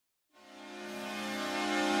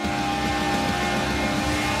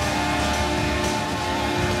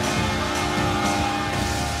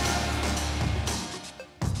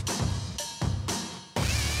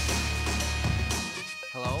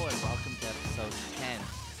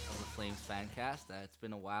Fancast. It's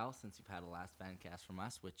been a while since you've had a last Fancast from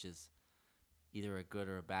us, which is either a good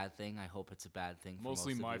or a bad thing. I hope it's a bad thing for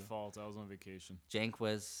Mostly most of my you. fault. I was on vacation. Jank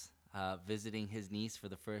was visiting his niece for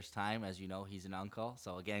the first time. As you know, he's an uncle.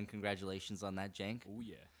 So, again, congratulations on that, Jank. Oh,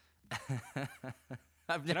 yeah.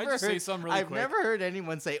 Can I just say something really I've quick? never heard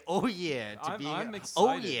anyone say, oh, yeah, to being I'm oh,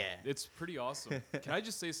 excited. yeah. It's pretty awesome. Can I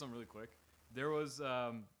just say something really quick? There was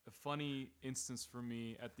a funny instance for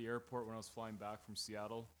me at the airport when I was flying back from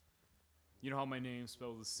Seattle. You know how my name's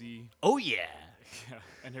spelled with a C? Oh, yeah. Yeah.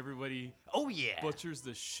 And everybody Oh, yeah. butchers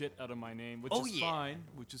the shit out of my name, which Oh, is yeah. fine.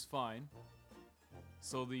 Which is fine.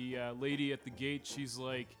 So the lady at the gate, she's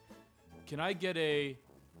like, "Can I get a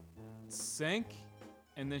Senk?"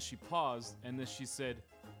 And then she paused, and then she said,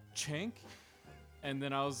 "Chank?" And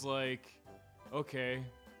then I was like, "Okay."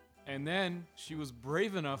 And then she was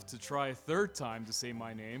brave enough to try a third time to say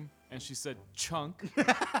my name, and she said, "Chunk."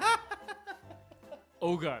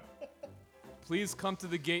 Oh God. Please come to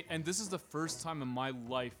the gate. And this is the first time in my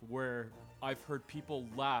life where I've heard people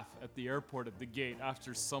laugh at the airport at the gate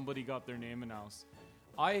after somebody got their name announced.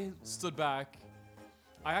 I stood back.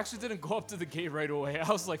 I actually didn't go up to the gate right away. I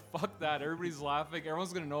was like, fuck that. Everybody's laughing.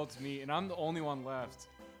 Everyone's going to know it's me. And I'm the only one left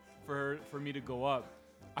for me to go up.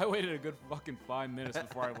 I waited a good fucking 5 minutes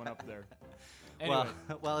before I went up there. Anyway.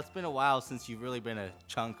 Well, it's been a while since you've really been a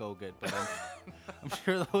chunk good, but I'm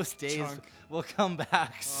sure those days Chunk. will come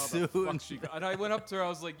back Oh, soon. the fuck she got. And I went up to her. I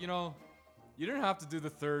was like, you didn't have to do the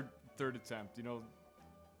third attempt. You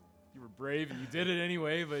were brave and you did it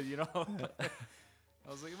anyway. But I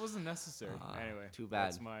was like, it wasn't necessary. Anyway, Too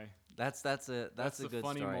bad. That's a the good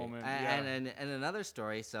funny story. moment, And another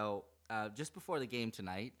story. So just before the game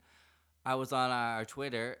tonight, I was on our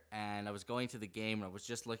Twitter and I was going to the game and I was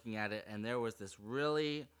just looking at it and there was this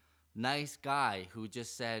really nice guy who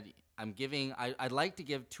just said, I'd like to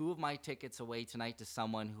give 2 of my tickets away tonight to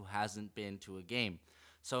someone who hasn't been to a game.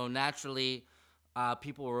 So naturally,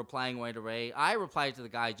 people were replying right away. I replied to the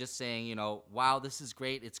guy just saying, wow, this is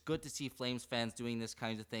great. It's good to see Flames fans doing this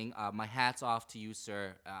kind of thing. My hat's off to you,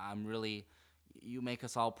 sir. You make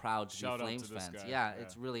us all proud to Shout be out Flames to this fans. guy. Yeah,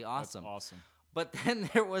 it's really awesome. That's awesome. But then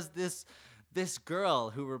there was this girl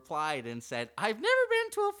who replied and said, I've never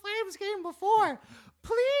been to a Flames game before.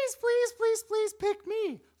 Please, please, please, please pick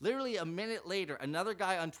me. Literally a minute later, another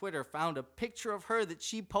guy on Twitter found a picture of her that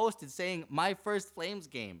she posted saying, my first Flames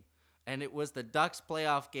game. And it was the Ducks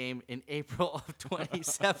playoff game in April of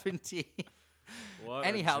 2017. What a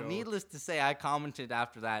Anyhow, joke. needless to say, I commented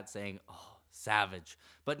after that saying, oh, savage.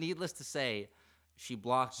 But needless to say, she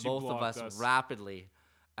blocked both of us rapidly.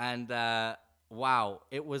 And wow,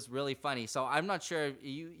 it was really funny. So I'm not sure.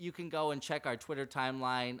 You can go and check our Twitter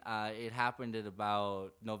timeline. It happened at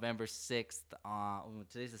about November 6th.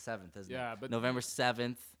 Today's the 7th, isn't it? Yeah, but November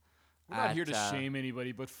 7th. We're not here to shame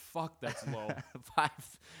anybody, but fuck, that's low. 5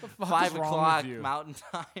 is wrong o'clock with you? Mountain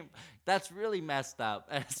Time. That's really messed up,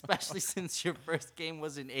 especially since your first game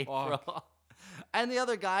was in April. And the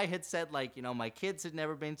other guy had said, my kids had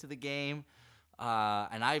never been to the game,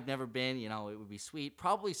 and I've never been. It would be sweet.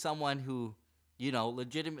 Probably someone who,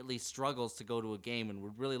 legitimately struggles to go to a game and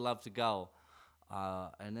would really love to go.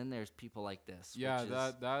 And then there's people like this. Yeah, which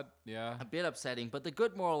is yeah. a bit upsetting. But the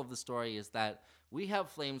good moral of the story is that we have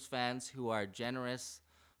Flames fans who are generous,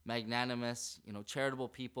 magnanimous, charitable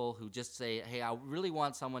people who just say, hey, I really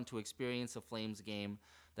want someone to experience a Flames game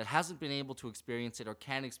that hasn't been able to experience it or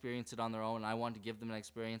can't experience it on their own, and I want to give them an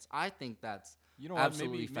experience. I think that's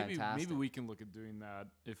absolutely fantastic. Maybe we can look at doing that.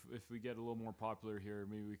 If we get a little more popular here,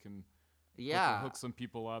 maybe we can hook some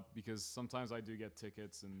people up, because sometimes I do get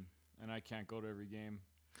tickets and I can't go to every game.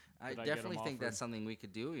 I definitely think that's something we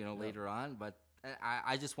could do, later on. But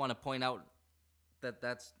I just want to point out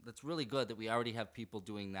that's really good that we already have people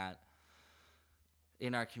doing that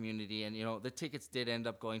in our community. And, the tickets did end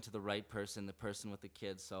up going to the right person, the person with the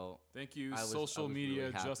kids. So thank you, I was social media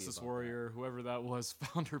really happy justice about warrior, whoever that was,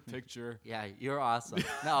 found her picture. Yeah, you're awesome.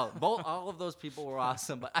 No, all of those people were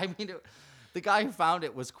awesome. But I mean, the guy who found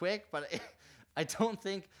it was quick, but I don't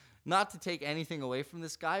think, not to take anything away from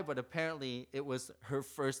this guy, but apparently it was her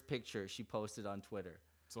first picture she posted on Twitter.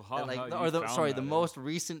 So the most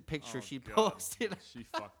recent picture she posted. She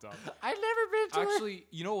fucked up. I've never been to Actually,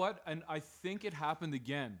 you know what? And I think it happened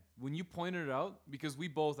again when you pointed it out, because we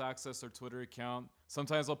both access our Twitter account.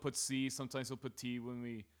 Sometimes I'll put C, sometimes I'll put T when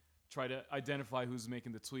we try to identify who's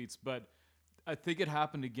making the tweets. But I think it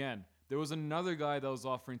happened again. There was another guy that was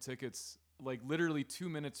offering tickets literally 2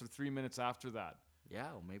 minutes or 3 minutes after that. Yeah,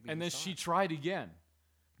 well, maybe. And then she tried again,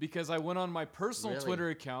 because I went on my personal Really? Twitter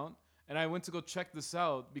account And I went to go check this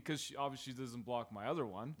out because she obviously doesn't block my other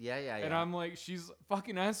one. Yeah. And I'm like, she's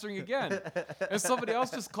fucking answering again. And somebody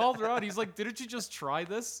else just called her out. He's like, didn't you just try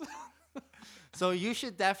this? So you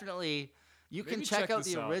should definitely. You can Maybe check check out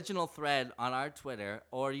this the out. original thread on our Twitter,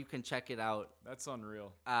 or you can check it out. That's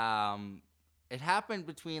unreal. It happened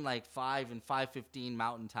between like 5 and 5:15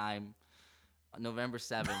 Mountain Time, November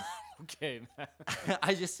 7th. Okay, man.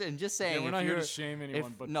 I'm just saying. Yeah, we're if not here to you're- shame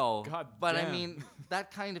anyone, but no, God but I damn. mean that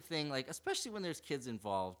kind of thing, like especially when there's kids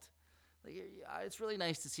involved, like it's really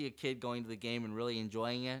nice to see a kid going to the game and really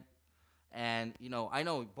enjoying it. And I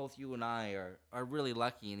know both you and I are really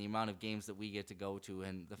lucky in the amount of games that we get to go to,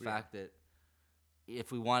 and the fact that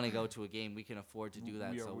if we want to go to a game, we can afford to do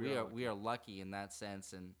that. So we are lucky in that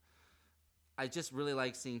sense, and I just really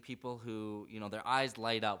like seeing people who, their eyes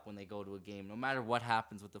light up when they go to a game. No matter what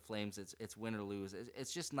happens with the Flames, it's win or lose.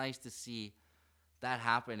 It's just nice to see that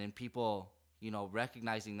happen and people,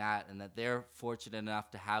 recognizing that and that they're fortunate enough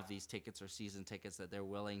to have these tickets or season tickets that they're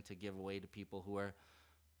willing to give away to people who are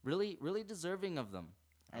really, really deserving of them.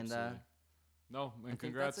 Absolutely. And No, and think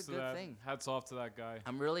congrats that's a to good that. thing. Hats off to that guy.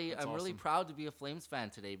 I'm really That's really awesome. proud to be a Flames fan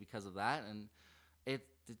today because of that. And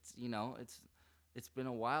it's been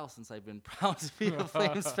a while since I've been proud to be a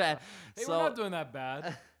Flames fan. Hey, So we're not doing that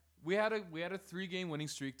bad. We had a 3-game winning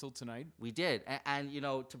streak till tonight. we did, and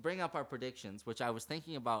to bring up our predictions, which I was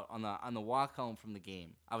thinking about on the walk home from the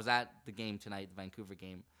game. I was at the game tonight, the Vancouver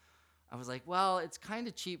game. I was like, well, it's kind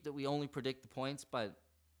of cheap that we only predict the points, but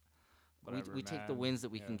Whatever, we take the man. wins that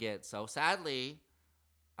we can get. So sadly,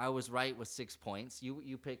 I was right with 6 points. You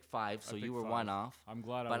picked 5, so I you picked were 5. one off. I'm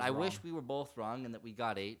glad But I I was wish wrong. we were both wrong and that we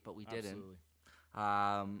got 8, but we Absolutely. didn't.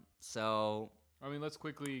 So I mean, let's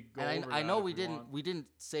quickly go and over I that know if we didn't want. we didn't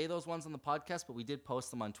say those ones on the podcast, but we did post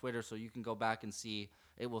them on Twitter, so you can go back and see.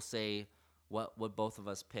 It will say what both of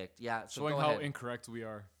us picked. Yeah, so Showing go how ahead. incorrect we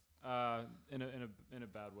are, in a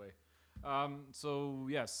bad way. So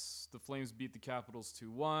yes, the Flames beat the Capitals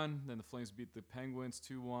 2-1. Then the Flames beat the Penguins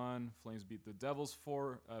 2-1. Flames beat the Devils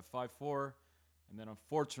 5-4, and then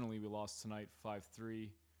unfortunately we lost tonight 5-3.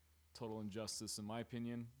 Total injustice in my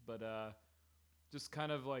opinion, but just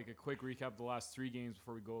kind of like a quick recap of the last 3 games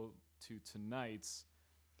before we go to tonight's.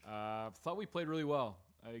 Thought we played really well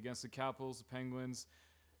against the Capitals, the Penguins.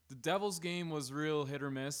 The Devils game was real hit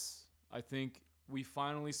or miss. I think we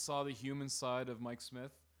finally saw the human side of Mike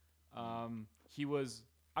Smith. He was.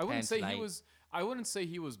 I wouldn't say tonight. he was. I wouldn't say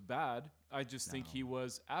he was bad. I just think he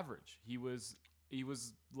was average. He was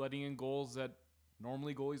letting in goals that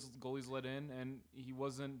normally goalies let in, and he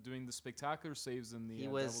wasn't doing the spectacular saves in the He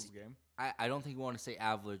was- Devils game. I don't think we want to say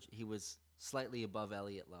average. He was slightly above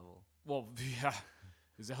Elliott level. Well, yeah.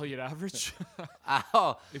 Is Elliott average?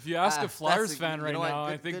 Oh, If you ask a that's Flyers a- fan you right know what? now,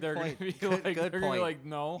 I Good- think good they're point. gonna be Good- like, good they're gonna be point. like,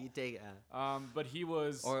 no. you take. But he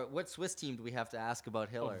was. Or what Swiss team do we have to ask about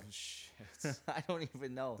oh, Hiller? shit. I don't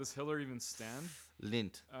even know. Does Hiller even stand?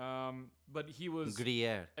 Lint, But he was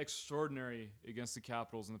Gruyere. extraordinary against the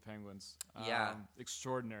Capitals and the Penguins. Yeah.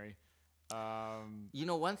 Extraordinary.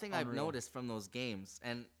 One thing I've Unreal. noticed from those games,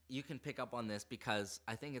 and you can pick up on this because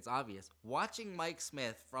I think it's obvious. Watching Mike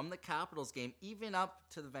Smith from the Capitals game, even up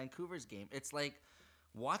to the Vancouver's game, it's like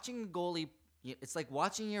watching a goalie. It's like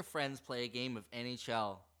watching your friends play a game of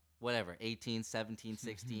NHL, whatever, 18, 17,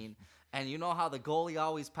 16, and you know how the goalie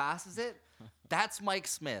always passes it? That's Mike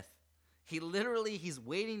Smith. He's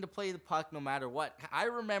waiting to play the puck no matter what. I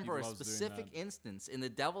remember a loves doing specific that. instance in the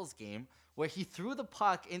Devils game where he threw the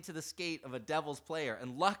puck into the skate of a Devils player,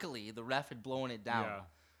 and luckily the ref had blown it down Yeah.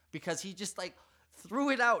 because he just like threw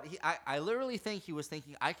it out. I literally think he was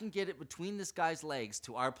thinking, I can get it between this guy's legs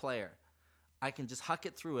to our player. I can just huck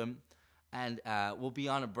it through him, and we'll be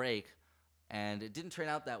on a break. And it didn't turn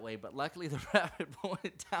out that way, but luckily the ref had blown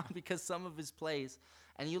it down because some of his plays.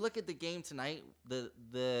 And you look at the game tonight,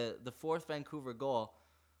 the fourth Vancouver goal,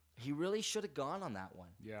 he really should have gone on that one.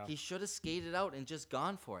 Yeah. He should have skated out and just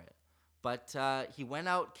gone for it. But he went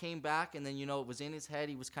out, came back, and then, it was in his head.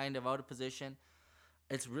 He was kind of out of position.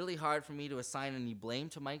 It's really hard for me to assign any blame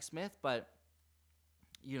to Mike Smith, but,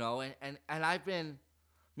 and I've been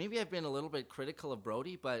a little bit critical of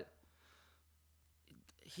Brody, but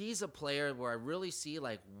he's a player where I really see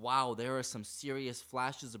like, wow, there are some serious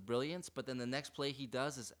flashes of brilliance, but then the next play he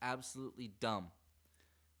does is absolutely dumb.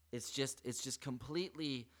 It's just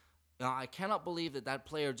completely. I cannot believe that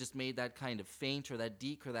player just made that kind of feint or that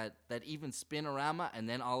deke or that even spinorama, and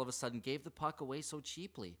then all of a sudden gave the puck away so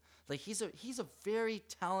cheaply. Like he's a very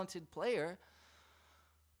talented player,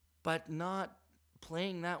 but not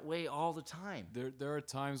playing that way all the time. There are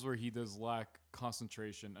times where he does lack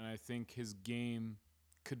concentration, and I think his game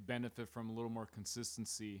could benefit from a little more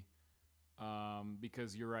consistency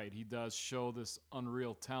because you're right. He does show this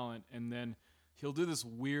unreal talent, and then he'll do this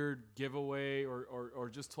weird giveaway or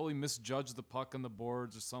just totally misjudge the puck on the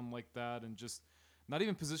boards or something like that, and just not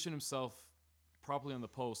even position himself properly on the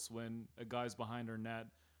post when a guy's behind our net.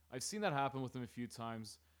 I've seen that happen with him a few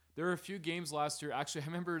times. There were a few games last year. Actually, I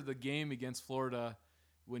remember the game against Florida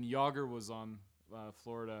when Yager was on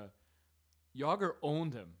Florida. Yager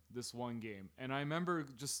owned him this one game. And I remember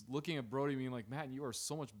just looking at Brody being like, man, you are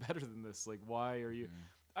so much better than this. Like, why are you...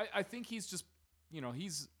 I think he's just,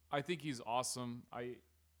 I think he's awesome. I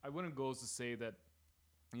wouldn't go as to say that,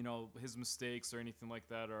 his mistakes or anything like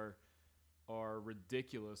that are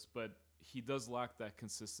ridiculous, but he does lack that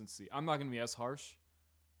consistency. I'm not going to be as harsh,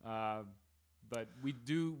 but we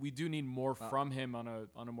do need more from him on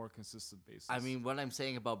a more consistent basis. I mean, what I'm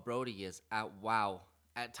saying about Brody is,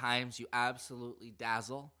 at times you absolutely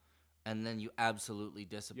dazzle, and then you absolutely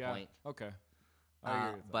disappoint. Yeah. Okay. I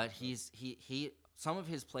agree with that. But he some of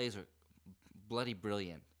his plays are bloody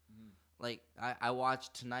brilliant. Like, I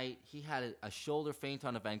watched tonight, he had a shoulder feint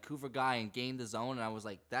on a Vancouver guy and gained the zone, and I was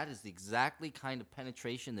like, that is the exactly kind of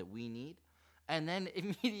penetration that we need. And then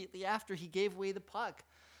immediately after, he gave away the puck.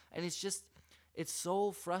 And it's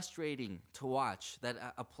so frustrating to watch that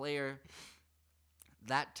a player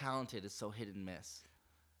that talented is so hit and miss.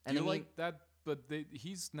 And Do you like that? But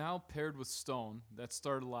he's now paired with Stone that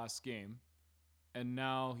started last game, and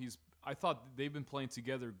now I thought they've been playing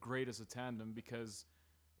together great as a tandem because...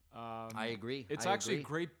 I agree. It's actually a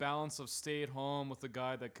great balance of stay at home with a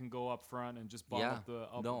guy that can go up front and just bomb up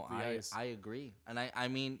the ice. I agree. And I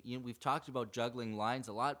mean, we've talked about juggling lines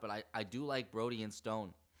a lot, but I do like Brody and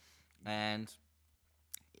Stone. And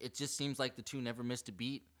it just seems like the two never missed a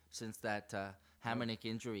beat since that Hamonic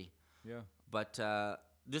injury. Yeah. But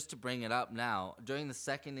just to bring it up now, during the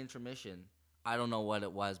second intermission, I don't know what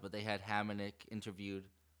it was, but they had Hamonic interviewed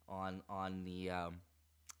on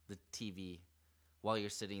the TV. While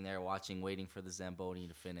you're sitting there waiting for the Zamboni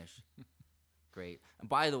to finish. Great. And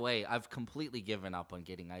by the way, I've completely given up on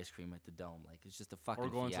getting ice cream at the Dome. Like, it's just a fucking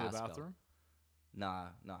fiasco. Or going to the bathroom? Nah.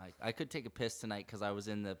 I could take a piss tonight because I was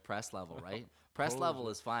in the press level, right? Press level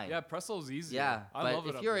is fine. Yeah, press level is easy. Yeah, I love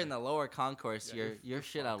it. If you're in the lower concourse, you're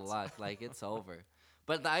shit out of luck. Like, it's over.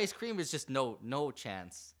 But the ice cream is just no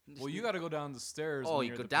chance. Well, you got to go down the stairs. Oh,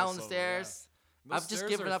 you go down the stairs. Yeah. I've just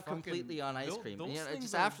given up completely on ice cream.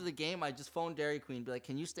 Just after the game, I just phoned Dairy Queen, be like,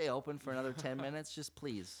 "Can you stay open for another 10 minutes, just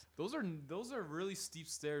please?" Those are really steep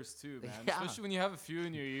stairs too, man. Yeah. Especially when you have a few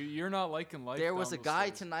and you're not liking life. There was a guy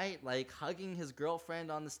tonight, like, hugging his girlfriend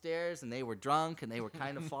on the stairs, and they were drunk and they were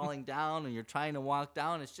kind of falling down, and you're trying to walk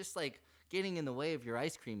down. It's just like getting in the way of your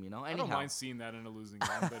ice cream, Anyhow, I don't mind seeing that in a losing game,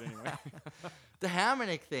 but anyway. The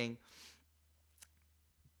Hamonic thing.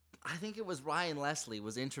 I think it was Ryan Leslie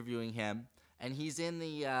was interviewing him. And he's in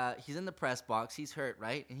the press box. He's hurt,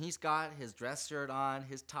 right? And he's got his dress shirt on,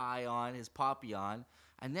 his tie on, his poppy on,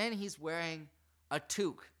 and then he's wearing a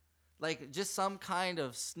toque, like just some kind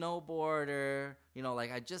of snowboarder,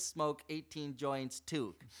 like I just smoked 18 joints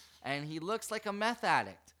toque, and he looks like a meth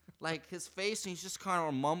addict. Like his face, and he's just kind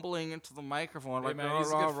of mumbling into the microphone, like, man,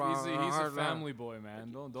 he's a family boy,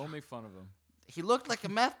 man. Don't make fun of him. He looked like a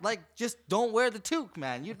meth, just don't wear the toque,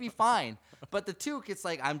 man. You'd be fine. But the toque, it's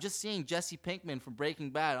like, I'm just seeing Jesse Pinkman from Breaking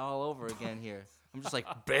Bad all over again here. I'm just like,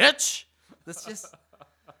 bitch! That's just,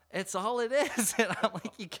 it's all it is. And I'm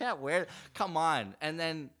like, you can't wear it. Come on. And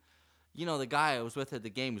then, the guy I was with at the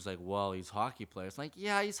game was like, well, he's hockey players. Like,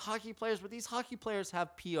 yeah, he's hockey players, but these hockey players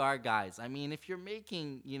have PR guys. I mean, if you're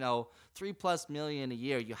making, $3+ million a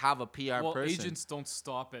year, you have a PR person. Well, agents don't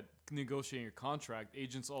stop at negotiating your contract.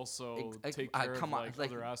 Agents also take care of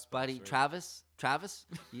other aspects. Buddy, right? Travis,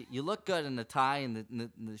 you look good in the tie and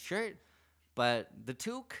the shirt, but the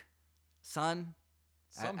toque, son,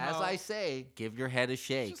 as I say, give your head a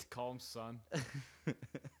shake. Just call him son.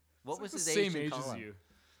 What was the his same age as you?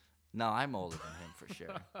 No, I'm older than him for sure.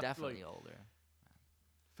 Definitely older.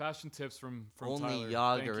 Fashion tips from Only Tyler.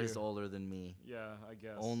 Yager is older than me. Yeah, I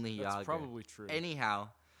guess. Only That's Yager. probably true. Anyhow,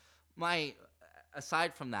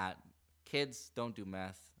 aside from that, kids don't do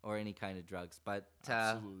meth or any kind of drugs. But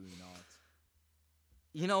absolutely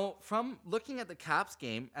not. From looking at the Caps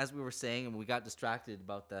game, as we were saying, and we got distracted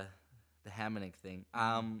about the Hamonic thing.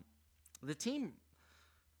 The team,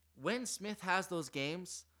 when Smith has those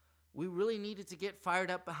games, we really needed to get fired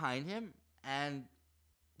up behind him, and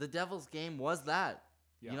the Devils game was that.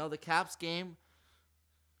 Yeah. The Caps game,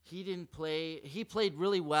 he didn't play. He played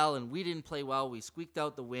really well, and we didn't play well. We squeaked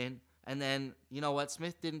out the win. And then,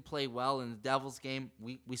 Smith didn't play well in the Devils game.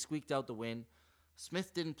 We squeaked out the win.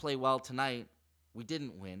 Smith didn't play well tonight. We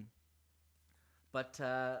didn't win. But,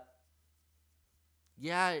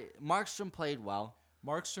 Yeah, Markstrom played well.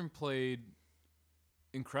 Markstrom played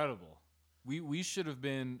incredible. We should have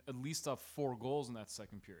been at least up 4 goals in that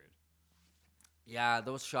second period. Yeah,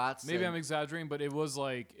 those shots. Maybe I'm and, exaggerating, but it was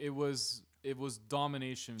like it was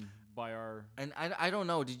domination by our. and I don't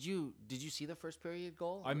know. Did you see the first period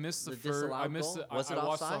goal? I missed the first. I disallowed missed goal? it. Was I it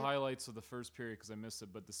watched the offside? highlights of the first period because I missed it,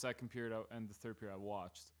 but the second period and the third period I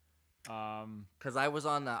watched. Because I was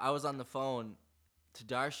on the phone to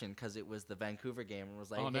Darshan because it was the Vancouver game and was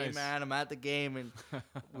like, Oh, "Hey nice. man, I'm at the game," and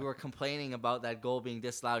we were complaining about that goal being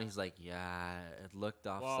disallowed. And he's like, "Yeah, it looked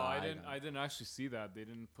offside." Well, I didn't actually see that. They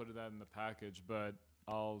didn't put that in the package, but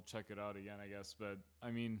I'll check it out again, I guess. But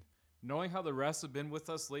I mean, knowing how the refs have been with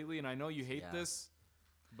us lately, and I know you hate Yeah. this,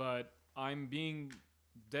 but I'm being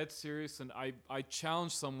dead serious, and I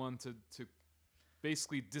challenge someone to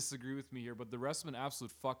basically disagree with me here. But the refs have been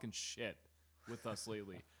absolute fucking shit with us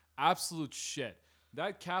lately. Absolute shit.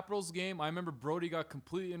 That Capitals game, I remember Brody got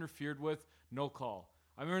completely interfered with, no call.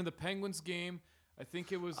 I remember in the Penguins game, I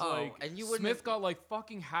think it was and you wouldn't Smith have- got like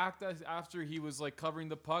fucking hacked after he was like covering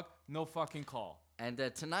the puck, no fucking call. And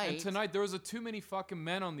And tonight there was too many fucking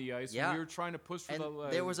men on the ice. Yeah. When we were trying to push for and the.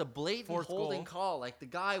 there was a blatant fourth holding goal. call. Like the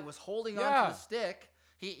guy was holding Yeah. onto the stick.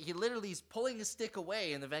 He literally is pulling his stick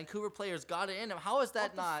away, and the Vancouver players got it in him. How is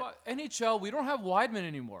that not? NHL? We don't have Weidman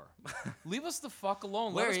anymore. Leave us the fuck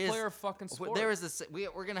alone. Let us play our fucking sport. There is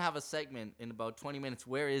we're gonna have a segment in about 20 minutes.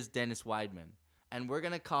 Where is Dennis Weidman? And we're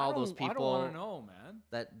gonna I call don't- those I don't people want to know,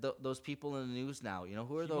 man. those people in the news now. You know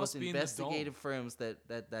who are He those must be in the investigative dome. firms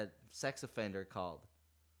that sex offender called?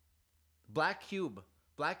 Black Cube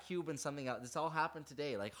and something else. This all happened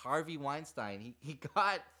today. Like Harvey Weinstein, he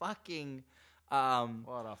got fucking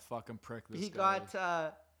What a fucking prick this he guy is.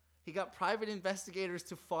 got he got private investigators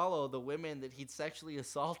to follow the women that he'd sexually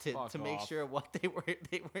assaulted Fuck to make off. sure what they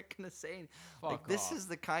weren't gonna say. Like Fuck this off. is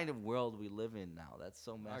the kind of world we live in now. That's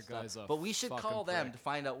so messed guy's up. a But we should fucking call them prick. to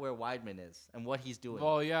find out where Weidman is and what he's doing.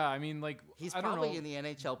 Well, yeah, I mean, like, He's I don't probably know. in the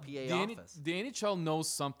NHLPA the, office. the NHL knows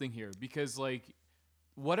something here because, like,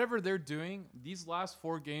 whatever they're doing, these last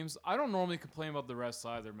 4 games, I don't normally complain about the refs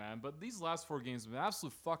either, man, but these last 4 games have been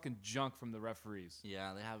absolute fucking junk from the referees.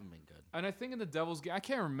 Yeah, they haven't been good. And I think in the Devils game, I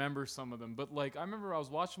can't remember some of them, but, like, I remember I was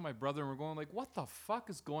watching my brother and we're going, like, what the fuck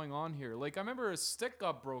is going on here? Like, I remember a stick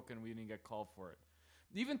got broken, we didn't get called for it.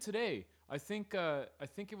 Even today, I think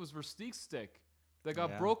it was Versteeg's stick that got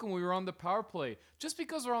Yeah. broken when we were on the power play. Just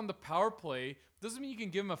because we're on the power play doesn't mean you can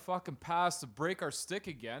give him a fucking pass to break our stick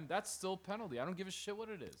again. That's still a penalty. I don't give a shit what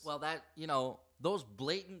it is. Well, those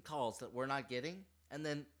blatant calls that we're not getting, and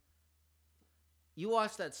then you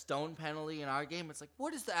watch that Stone penalty in our game. It's like,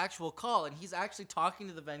 what is the actual call? And he's actually talking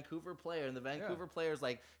to the Vancouver player, and the Vancouver player's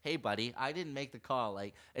like, "Hey, buddy, I didn't make the call.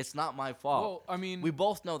 Like, it's not my fault." Well, I mean, we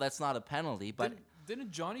both know that's not a penalty, but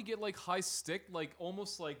didn't Johnny get like high stick, like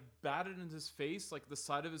almost like batted in his face, like the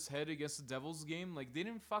side of his head against the Devils game? Like they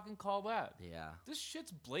didn't fucking call that. yeah. This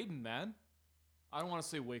shit's blatant, man. I don't want to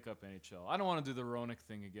say wake up NHL. I don't want to do the Ronick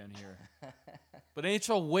thing again here. But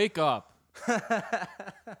NHL, wake up.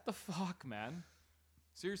 The fuck, man.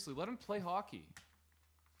 Seriously, let him play hockey.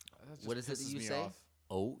 That just What is it that pisses you me say? off.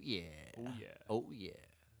 Oh yeah. Oh yeah. Oh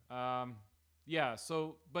yeah. Yeah.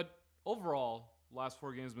 So, but overall, last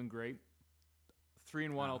 4 games have been great.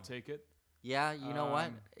 3-1, I'll take it. Yeah, you know what?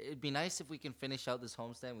 Um, It'd be nice if we can finish out this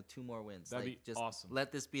homestand with 2 more wins. That'd Like, be just awesome.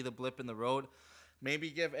 Let this be the blip in the road. Maybe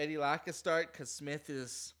give Eddie Lack a start because Smith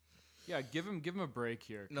is. Yeah, give him a break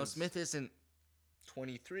here. No, 'cause- Smith isn't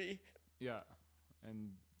 23. Yeah,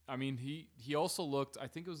 and I mean he also looked. I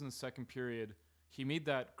think it was in the second period. He made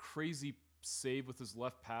that crazy save with his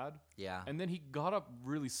left pad, Yeah. and then he got up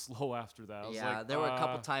really slow after that. I was Yeah, like, there were a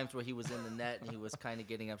couple times where he was in the net and he was kind of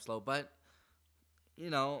getting up slow, but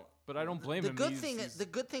But I don't blame the him. good He's- thing, he's the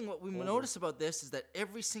good thing, what we older. notice about this is that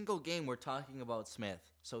every single game we're talking about Smith.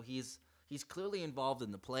 So he's clearly involved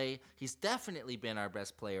in the play. He's definitely been our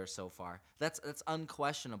best player so far. That's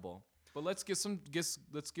unquestionable. But let's give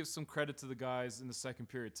some credit to the guys in the second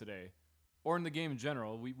period today, or in the game in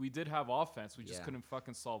general. We did have offense. We just Yeah. couldn't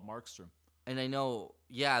fucking solve Markstrom. And I know,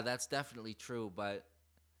 yeah, that's definitely true. But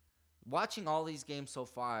watching all these games so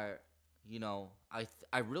far,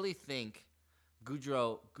 I really think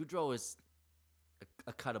Goudreau is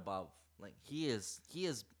a cut above. Like he is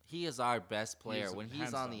our best player. When he's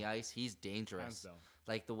hands on down. the ice, he's Hands dangerous. down.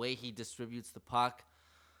 Like the way he distributes the puck,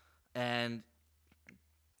 and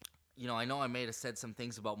I know I may have said some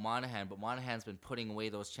things about Monahan, but Monahan's been putting away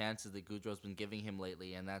those chances that Goudreau's been giving him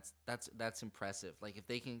lately, and that's impressive. Like if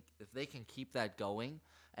they can keep that going,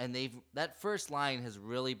 and that first line has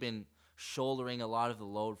really been shouldering a lot of the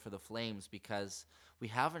load for the Flames because we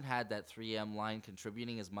haven't had that 3M line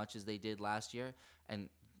contributing as much as they did last year. And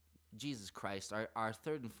Jesus Christ, our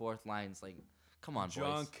third and fourth lines, like, come on, boys.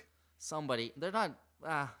 Junk. Somebody, they're not.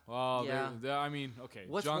 Well, yeah. I mean, okay.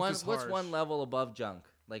 What's junk one? is What's harsh. one level above junk?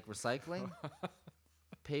 Like recycling,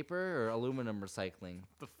 paper or aluminum recycling?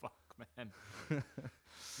 The fuck, man.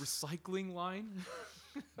 Recycling line.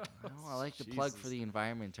 I like to plug for the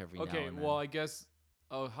environment every now Okay, and then. well, I guess.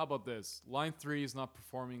 Oh, how about this? Line 3 is not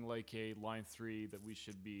performing like a line 3 that we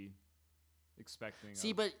should be expecting.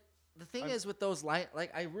 See, of. but the thing is with those line,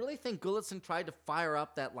 like I really think Gulitson tried to fire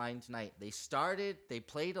up that line tonight. They started, they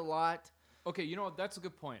played a lot. Okay, you know what? That's a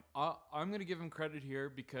good point. I'm gonna give him credit here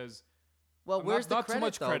because. Well, where's the not credit too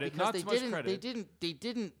much though? credit. Because Not they too much didn't, credit. they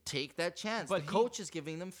didn't take that chance. But the coach is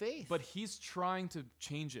giving them faith. But he's trying to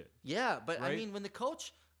change it. Yeah, but right? I mean, when the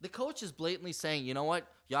coach is blatantly saying, you know what,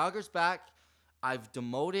 Yager's back. I've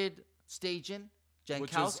demoted Stajan, Which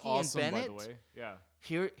is Jankowski, awesome, and Bennett. by the way. Yeah.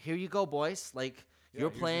 Here you go, boys. Like Yeah, you're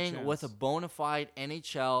here's your playing with a chance. bona fide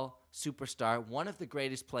NHL superstar, one of the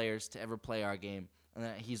greatest players to ever play our game,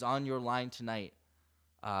 and he's on your line tonight.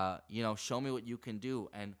 Show me what you can do.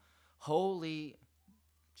 And holy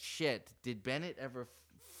shit, did Bennett ever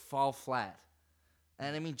fall flat?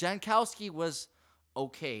 And I mean, Jankowski was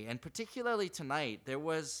okay, and particularly tonight, there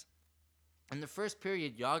was in the first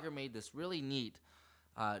period, Yager made this really neat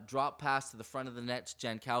drop pass to the front of the net to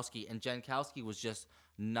Jankowski, and Jankowski was just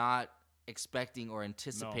not expecting or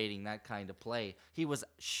anticipating that kind of play. He was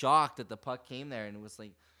shocked that the puck came there, and it was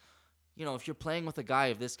like, if you're playing with a guy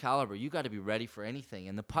of this caliber, you got to be ready for anything.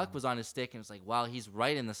 And the puck was on his stick, and it's like, wow, he's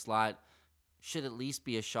right in the slot. Should at least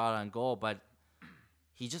be a shot on goal, but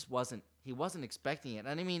he just wasn't. He wasn't expecting it.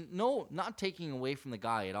 And I mean, no, not taking away from the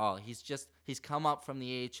guy at all. He's come up from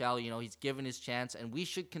the AHL, he's given his chance, and we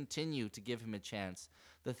should continue to give him a chance.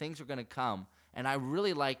 The things are going to come. And I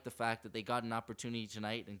really like the fact that they got an opportunity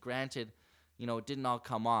tonight. And granted, it didn't all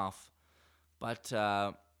come off. But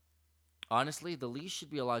honestly, the leash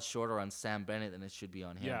should be a lot shorter on Sam Bennett than it should be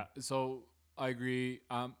on him. Yeah, so I agree.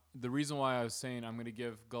 The reason why I was saying I'm going to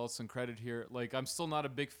give Gulitson credit here, like I'm still not a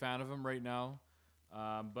big fan of him right now,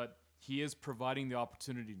 but he is providing the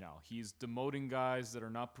opportunity now. He's demoting guys that are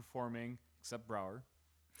not performing, except Brouwer.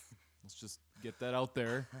 Let's just get that out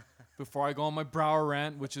there before I go on my Brouwer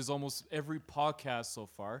rant, which is almost every podcast so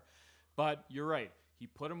far. But you're right. He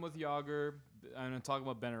put him with Yager. I'm going to talk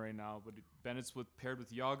about Bennett right now, but Bennett's paired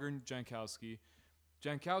with Yager and Jankowski.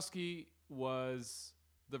 Jankowski was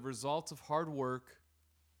the result of hard work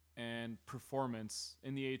and performance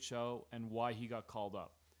in the AHL and why he got called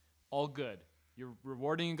up. All good. You're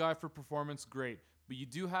rewarding a guy for performance, great. But you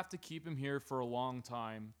do have to keep him here for a long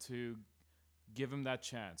time to give him that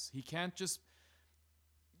chance. He can't just...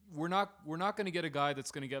 We're not going to get a guy that's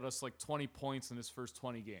going to get us like 20 points in his first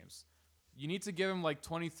 20 games. You need to give him like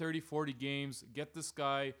 20, 30, 40 games, get this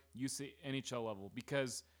guy used to NHL level.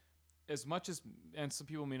 Because as much as... And some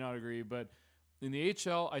people may not agree, but in the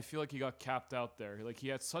AHL, I feel like he got capped out there. Like he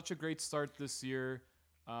had such a great start this year.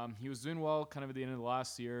 He was doing well kind of at the end of the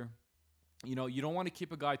last year. You don't want to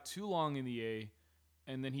keep a guy too long in the A,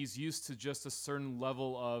 and then he's used to just a certain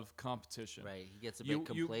level of competition. Right, he gets a bit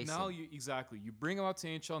complacent. Exactly. You bring him out to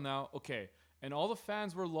NHL now, okay. And all the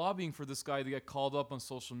fans were lobbying for this guy to get called up on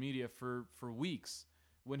social media for weeks.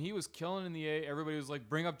 When he was killing in the A, everybody was like,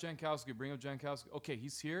 bring up Jankowski. Okay,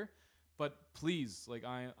 he's here, but please, like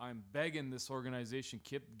I'm begging this organization,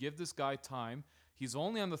 give this guy time. He's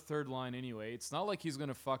only on the third line anyway. It's not like he's going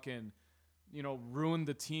to fucking... ruin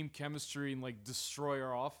the team chemistry and like destroy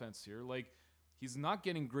our offense here. Like he's not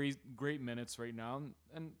getting great minutes right now,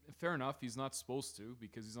 and fair enough, he's not supposed to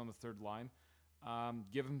because he's on the third line.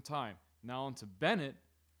 Give him time. Now on to Bennett.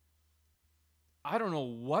 I don't know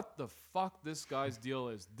what the fuck this guy's deal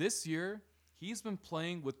is. This year, he's been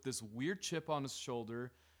playing with this weird chip on his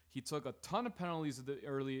shoulder. He took a ton of penalties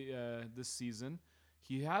early this season.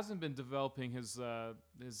 He hasn't been developing his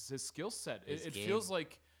skill set. It feels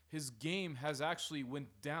like his game has actually went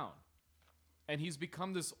down. And he's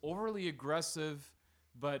become this overly aggressive,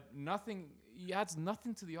 but he adds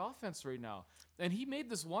nothing to the offense right now. And he made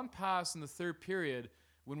this one pass in the third period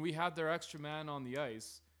when we had their extra man on the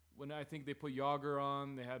ice. When I think they put Yager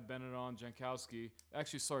on, they had Bennett on, Jankowski.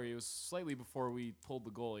 Actually, sorry, it was slightly before we pulled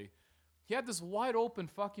the goalie. He had this wide open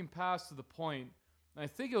fucking pass to the point, and I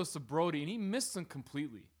think it was to Brody, and he missed him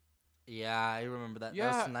completely. Yeah, I remember that. Yeah,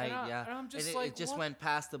 That was tonight. and I'm just it just what? went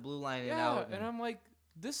past the blue line and Yeah, out. and I'm like,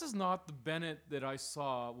 this is not the Bennett that I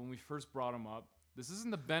saw when we first brought him up. This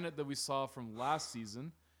isn't the Bennett that we saw from last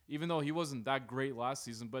season, even though he wasn't that great last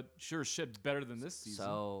season, but sure shit better than this season.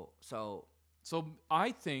 So So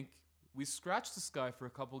I think We scratch this guy for a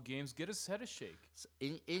couple games, get his head a shake.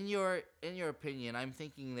 In your opinion, I'm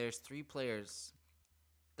thinking there's 3 players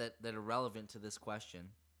that are relevant to this question.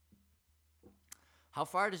 How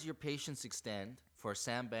far does your patience extend for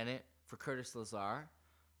Sam Bennett, for Curtis Lazar,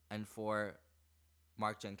 and for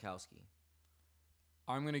Mark Jankowski?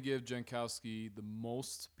 I'm gonna give Jankowski the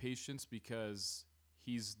most patience because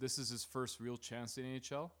this is his first real chance in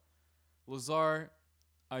NHL. Lazar,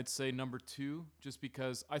 I'd say number 2, just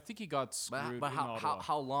because I think he got screwed But in Ottawa.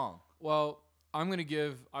 how long? Well, I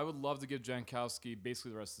would love to give Jankowski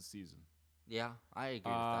basically the rest of the season. Yeah, I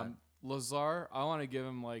agree with that. Lazar, I want to give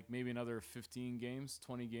him like maybe another 15 games,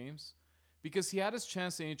 20 games. Because he had his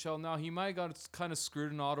chance in NHL. Now, he might have got kind of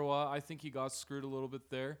screwed in Ottawa. I think he got screwed a little bit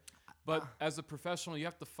there. But as a professional, you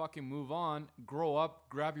have to fucking move on, grow up,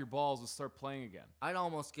 grab your balls, and start playing again. I'd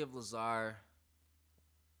almost give Lazar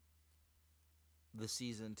the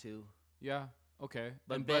season 2. Yeah, okay.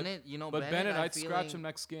 But Bennett, Bennett, I'd scratch him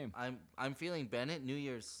next game. I'm feeling Bennett New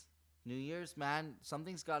Year's, man.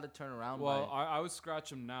 Something's got to turn around. Well, I would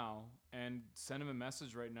scratch him now and send him a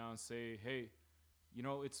message right now and say, hey,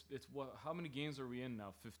 it's what? How many games are we in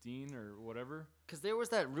now? 15 or whatever? Because there was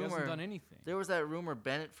that rumor. He hasn't done anything. There was that rumor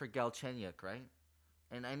Bennett for Galchenyuk, right?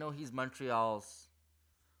 And I know he's Montreal's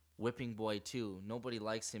whipping boy too. Nobody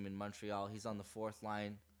likes him in Montreal. He's on the 4th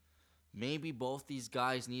line. Maybe both these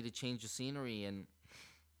guys need to change the scenery, and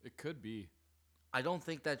it could be. I don't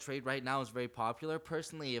think that trade right now is very popular.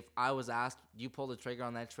 Personally, if I was asked, do you pull the trigger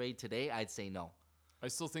on that trade today, I'd say no. I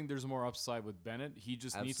still think there's more upside with Bennett. He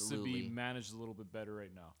just needs to be managed a little bit better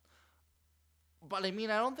right now. But I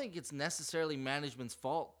don't think it's necessarily management's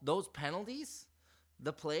fault. Those penalties,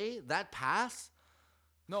 the play, that pass.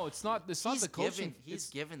 No, it's not. It's not the coaching. He's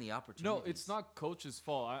given the opportunity. No, it's not coach's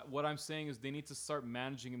fault. What I'm saying is they need to start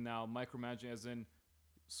managing him now, micromanaging, as in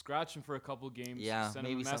scratch him for a couple games. Yeah, send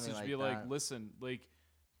maybe him a message, something be like like, listen, like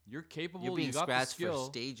you're capable. You're being you got scratched the skill.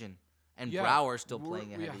 for staging, and Brouwer's still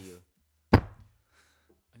playing ahead of you.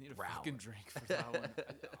 I need a fucking drink for that one.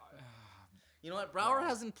 You know what? Brouwer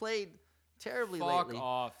hasn't played terribly lately. Fuck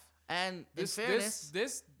off. And in fairness,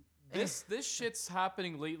 this shit's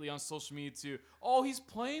happening lately on social media too. Oh, he's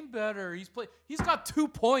playing better. He's got 2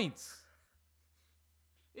 points.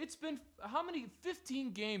 It's been how many?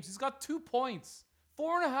 15 games. He's got 2 points.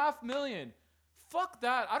 $4.5 million. Fuck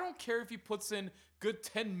that. I don't care if he puts in good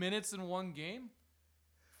 10 minutes in one game.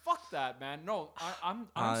 Fuck that, man. No, I'm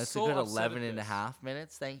it's so a good upset 11 at and a this. half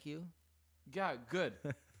minutes. Thank you. Yeah, good.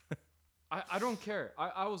 I don't care.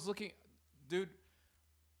 I was looking, dude.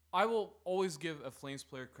 I will always give a Flames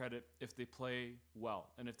player credit if they play well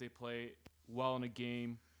and if they play well in a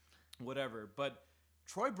game, whatever. But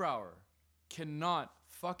Troy Brouwer cannot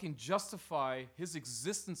fucking justify his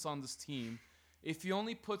existence on this team if he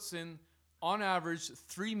only puts in, on average,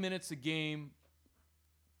 3 minutes a game.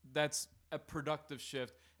 That's a productive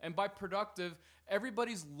shift. And by productive,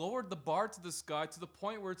 everybody's lowered the bar to this guy to the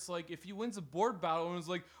point where it's like if he wins a board battle and it's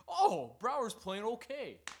like, oh, Brouwer's playing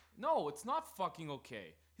okay. No, it's not fucking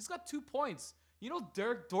okay. He's got 2 points. You know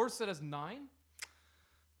Derek Dorsett has 9?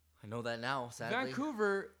 I know that now, sadly.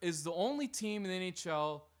 Vancouver is the only team in the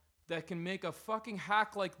NHL that can make a fucking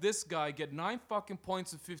hack like this guy get 9 fucking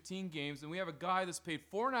points in 15 games, and we have a guy that's paid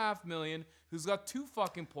 $4.5 million who's got 2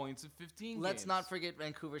 fucking points in 15 games. Let's not forget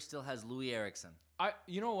Vancouver still has Louis Eriksson.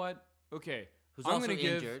 You know what? Okay. Who's also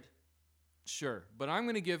injured. Sure, but I'm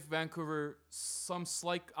going to give Vancouver some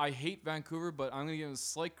slight... I hate Vancouver, but I'm going to give them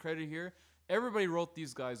slight credit here. Everybody wrote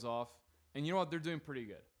these guys off, and you know what? They're doing pretty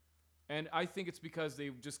good. And I think it's because they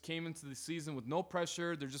just came into the season with no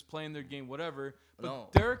pressure. They're just playing their game, whatever. But No.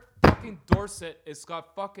 Derek fucking Dorsett has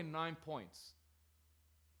got fucking 9 points.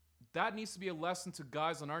 That needs to be a lesson to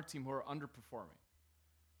guys on our team who are underperforming.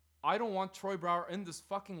 I don't want Troy Brouwer in this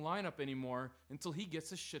fucking lineup anymore until he gets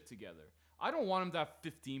his shit together. I don't want him to have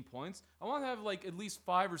 15 points. I want him to have like at least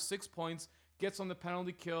 5 or 6 points, gets on the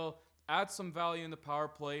penalty kill, add some value in the power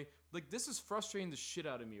play. Like, this is frustrating the shit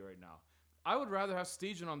out of me right now. I would rather have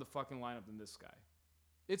Stajan on the fucking lineup than this guy.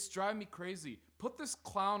 It's driving me crazy. Put this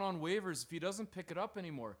clown on waivers if he doesn't pick it up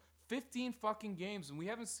anymore. 15 fucking games, and we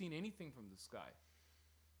haven't seen anything from this guy.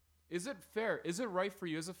 Is it fair? Is it right for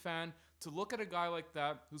you as a fan to look at a guy like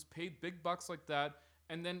that who's paid big bucks like that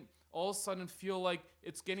and then all of a sudden feel like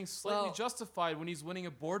it's getting slightly justified when he's winning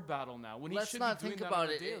a board battle now? When he Let's should not be doing think that about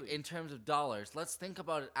on a it daily. in terms of dollars. Let's think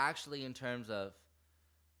about it actually in terms of,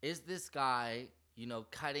 is this guy,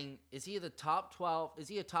 cutting? Is he the top 12? Is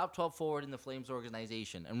he a top 12 forward in the Flames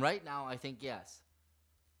organization? And right now, I think yes.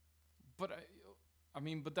 But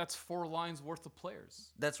but that's 4 lines worth of players.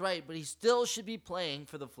 That's right, but he still should be playing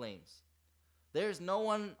for the Flames. There's no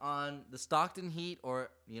one on the Stockton Heat or,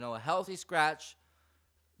 a healthy scratch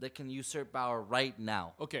that can usurp Bauer right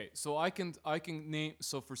now. Okay, so I can name.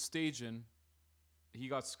 So for Stajan, he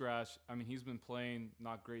got scratched. I mean, he's been playing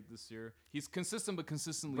not great this year. He's consistent, but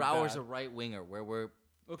consistently Bauer's bad. a right winger where we're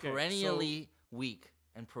Okay, perennially weak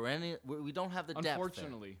and we don't have the depth.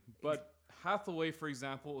 Unfortunately, but Hathaway, for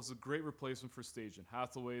example, is a great replacement for Stajan.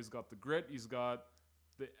 Hathaway's got the grit. He's got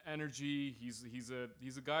the energy. He's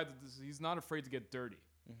a guy that he's not afraid to get dirty.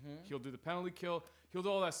 Mm-hmm. He'll do the penalty kill. He'll do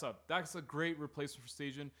all that stuff. That's a great replacement for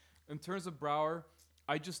Stajan. In terms of Brouwer,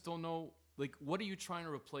 I just don't know. Like, what are you trying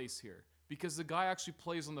to replace here? Because the guy actually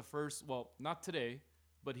plays on the first. Well, not today,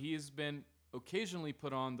 but he has been occasionally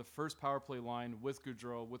put on the first power play line with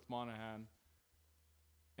Gaudreau, with Monahan,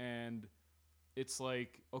 and it's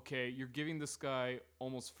like, okay, you're giving this guy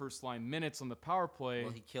almost first line minutes on the power play.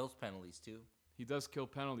 Well, he kills penalties too. He does kill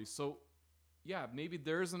penalties. So, yeah, maybe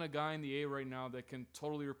there isn't a guy in the A right now that can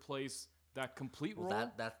totally replace that complete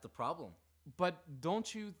role. That's the problem. But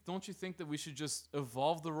don't you think that we should just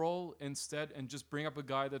evolve the role instead and just bring up a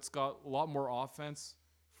guy that's got a lot more offense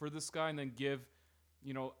for this guy, and then give,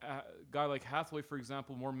 a guy like Hathaway, for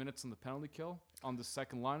example, more minutes on the penalty kill, on the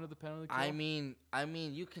second line of the penalty kill? I mean,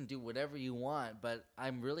 you can do whatever you want, but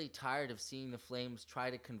I'm really tired of seeing the Flames try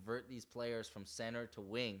to convert these players from center to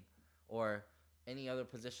wing or any other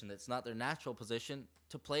position that's not their natural position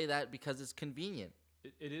to play that because it's convenient.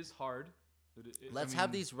 It is hard. Let's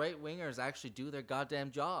have these right wingers actually do their goddamn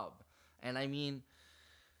job. And I mean,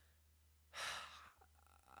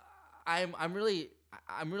 I'm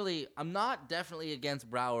not definitely against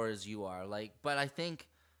Brouwer as you are, but I think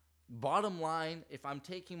bottom line, if I'm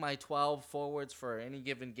taking my 12 forwards for any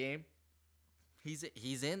given game,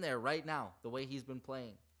 he's in there right now the way he's been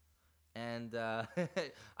playing. And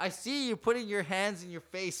I see you putting your hands in your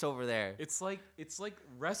face over there. It's like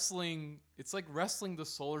wrestling. It's like wrestling the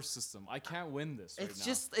solar system. I can't win this.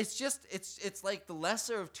 It's like the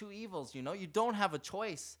lesser of two evils. You don't have a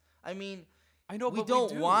choice. I mean, I know, we but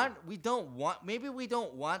don't want. Maybe we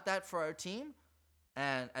don't want that for our team.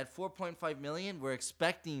 And at 4.5 million, we're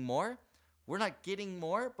expecting more. We're not getting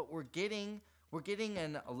more, but we're getting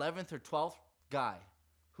an 11th or 12th guy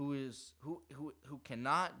who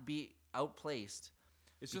cannot be outplaced.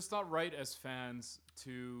 It's just not right as fans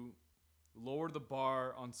to lower the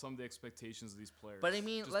bar on some of the expectations of these players. But I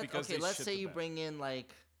mean, let's say you bring in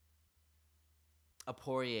like a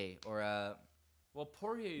Poirier or a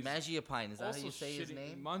Poirier Mangiapane. Is that how you say his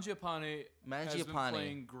name? Mangiapane has been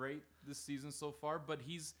playing great this season so far, but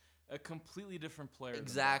he's a completely different player.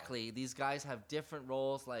 Exactly. These guys have different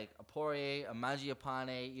roles, like a Poirier, a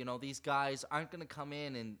Mangiapane. These guys aren't going to come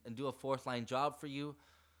in and do a fourth line job for you.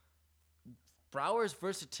 Brouwer's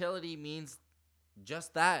versatility means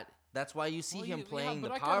just that. That's why you see him playing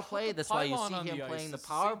the power play. That's why you see him playing the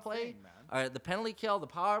power play. The penalty kill, the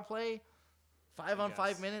power play.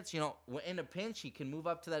 5-on-5 minutes. In a pinch, he can move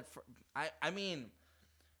up to that. I mean,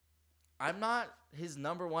 I'm not his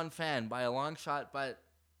number one fan by a long shot, but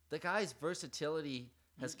the guy's versatility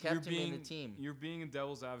has kept him in the team. You're being a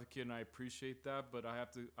devil's advocate, and I appreciate that, but I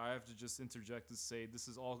have to just interject and say this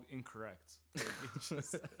is all incorrect.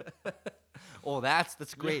 Oh,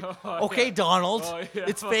 that's great. Oh, okay, yeah. Donald, Oh, yeah.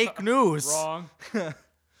 It's fake news. Wrong.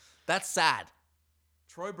 That's sad.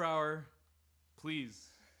 Troy Brouwer, please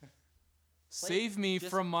save me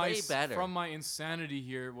from my insanity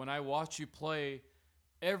here when I watch you play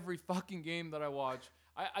every fucking game that I watch.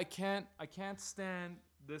 I can't stand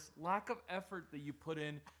this lack of effort that you put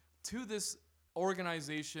in to this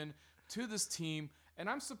organization, to this team. And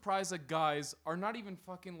I'm surprised that guys are not even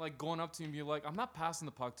fucking like going up to you and be like, I'm not passing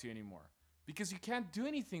the puck to you anymore. Because you can't do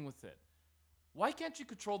anything with it. Why can't you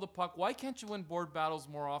control the puck? Why can't you win board battles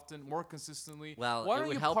more often, more consistently? Well, why it don't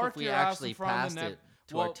would you help park if we your ass actually in front of passed the net? it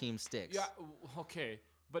to our team sticks. Yeah, okay.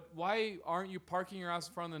 But why aren't you parking your ass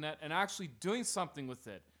in front of the net and actually doing something with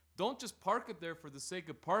it? Don't just park it there for the sake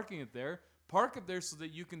of parking it there. Park it there so that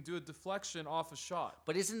you can do a deflection off a shot.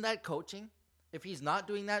 But isn't that coaching? If he's not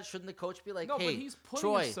doing that, shouldn't the coach be like, no, hey, but he's putting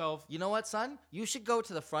Troy, himself... you know what, son? You should go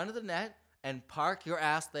to the front of the net and park your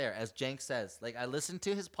ass there, as Jenk says. Like, I listened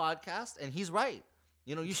to his podcast, and he's right.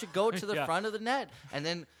 You should go to the Yeah. front of the net. And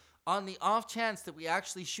then on the off chance that we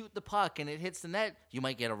actually shoot the puck and it hits the net, you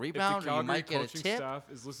might get a rebound or you might get a coaching tip. staff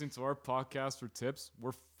is listening to our podcast for tips,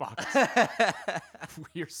 we're fucked.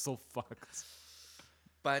 We are so fucked.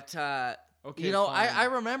 But, Okay, I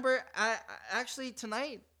remember actually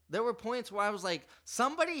tonight, there were points where I was like,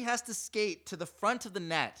 somebody has to skate to the front of the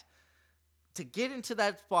net to get into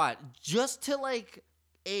that spot just to, like,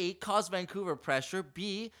 A, cause Vancouver pressure,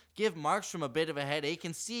 B, give Markstrom a bit of a headache,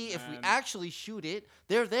 and C, if we Man. actually shoot it,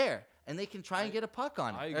 they're there. and they can try and get a puck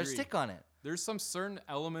on I it or agree. stick on it. There's some certain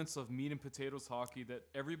elements of meat and potatoes hockey that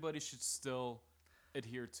everybody should still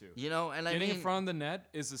adhere to. And I Getting mean, in front of the net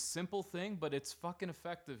is a simple thing, but it's fucking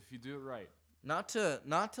effective if you do it right. not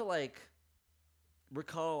to like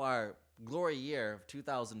recall our glory year of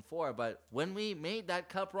 2004, but when we made that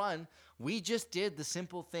cup run, we just did the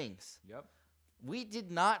simple things. Yep. We did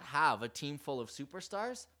not have a team full of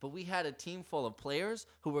superstars, but we had a team full of players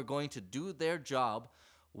who were going to do their job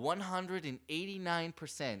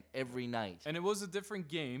 189% every night. And it was a different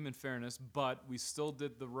game, in fairness, but we still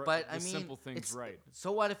did the simple things right.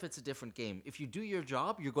 So what if it's a different game? If you do your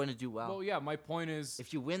job, you're going to do well. Well, yeah, my point is...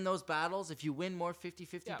 If you win those battles, if you win more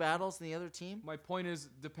 50-50 battles than the other team... My point is,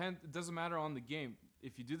 it doesn't matter on the game.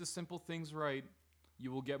 If you do the simple things right,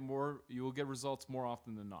 you will get results more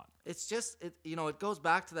often than not. It's just, it goes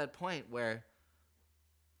back to that point where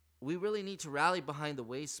we really need to rally behind the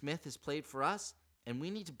way Smith has played for us, and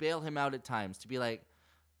we need to bail him out at times to be like,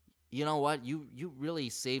 you know what, you really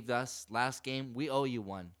saved us last game. We owe you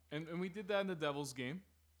one. And we did that in the Devils game,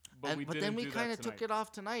 but then we kind of took it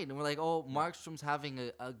off tonight, and we're like, oh, Markstrom's having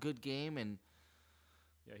a good game, and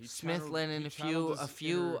Smith let in a few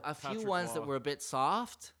ones that were a bit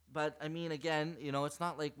soft. But I mean, again, it's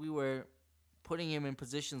not like we were putting him in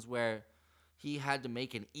positions where he had to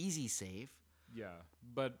make an easy save. Yeah,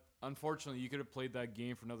 but unfortunately, you could have played that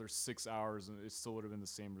game for another 6 hours and it still would have been the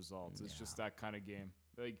same results. It's just that kind of game.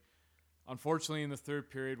 Like, unfortunately, in the third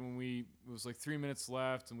period, when it was like 3 minutes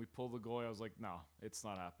left and we pulled the goal, I was like, no, it's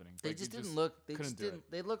not happening. They just didn't look. They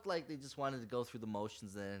looked like they just wanted to go through the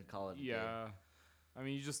motions and then call it. Yeah, I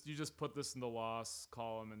mean, you just put this in the loss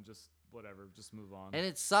column and just whatever, just move on. And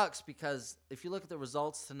it sucks because if you look at the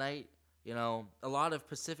results tonight, a lot of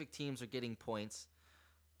Pacific teams are getting points.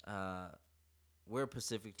 We're a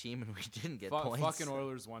Pacific team and we didn't get points. Fucking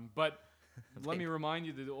Oilers won. But let me remind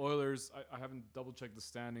you that the Oilers, I haven't double-checked the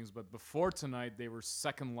standings, but before tonight, they were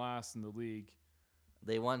second last in the league.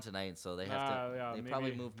 They won tonight, so they have to. They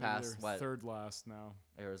probably moved past what? Third last now.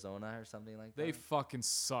 Arizona or something like that. They fucking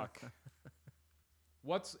suck.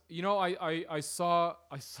 I saw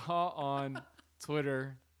on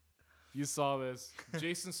Twitter, you saw this.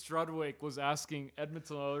 Jason Strudwick was asking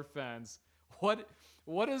Edmonton Oilers fans, what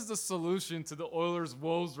is the solution to the Oilers'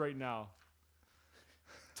 woes right now?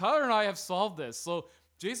 Tyler and I have solved this. So,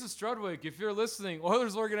 Jason Strudwick, if you're listening,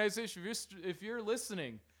 Oilers organization, if you're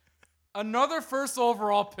listening, another first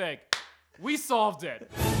overall pick. We solved it.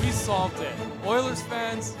 Oilers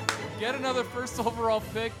fans, get another first overall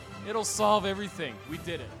pick. It'll solve everything. We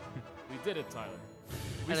did it. We did it, Tyler.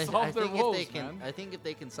 We solved their woes, man. I think if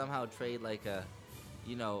they can somehow trade like a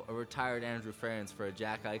retired Andrew Ferentz for a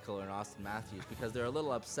Jack Eichel or an Austin Matthews, because they're a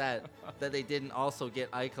little upset that they didn't also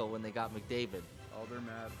get Eichel when they got McDavid. Oh, they're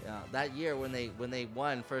mad. Yeah, that year when they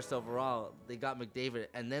won first overall, they got McDavid,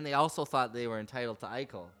 and then they also thought they were entitled to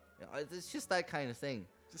Eichel. It's just that kind of thing.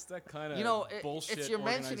 Just that kind of bullshit. It's you're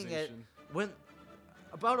mentioning it when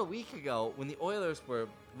about a week ago when the Oilers were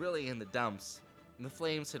really in the dumps and the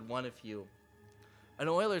Flames had won a few. An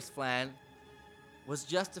Oilers fan was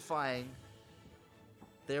justifying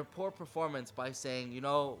their poor performance by saying,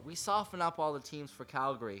 we soften up all the teams for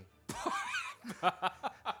Calgary.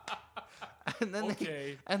 and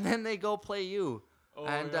then they go play you. Oh,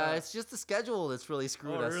 and it's just the schedule that's really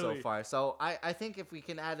screwed us so far. So I think if we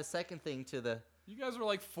can add a second thing to the you guys were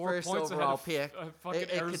like 4 first points overall ahead pick, of fucking it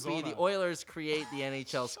could Arizona. be the Oilers create the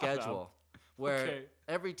NHL schedule up. where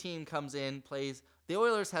every team comes in, plays. The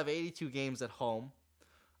Oilers have 82 games at home,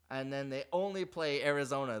 and then they only play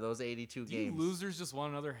Arizona those 82 Do games. you losers just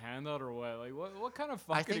want another handout or what? Like what kind of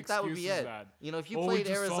fucking I think that would be it. That? If you played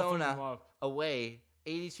Arizona away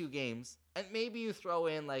 82 games, and maybe you throw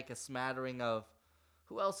in like a smattering of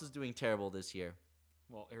who else is doing terrible this year?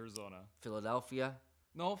 Well, Arizona. Philadelphia.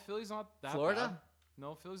 No, Philly's not that Florida? bad.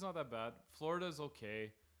 No, Philly's not that bad. Florida's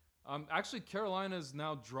okay. Actually, Carolina is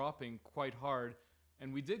now dropping quite hard,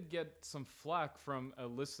 and we did get some flack from a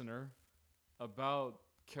listener about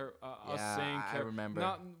us saying. I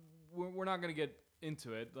remember. We're not going to get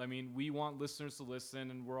into it. I mean, we want listeners to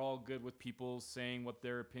listen, and we're all good with people saying what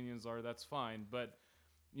their opinions are. That's fine. But,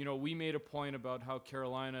 we made a point about how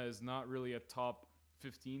Carolina is not really a top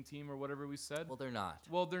 15 team or whatever we said. Well,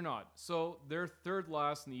 they're not. So they're third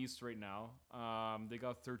last in the East right now. They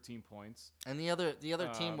got 13 points. And the other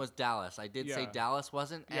team was Dallas. I did say Dallas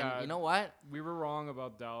wasn't. And Yeah. you know what? We were wrong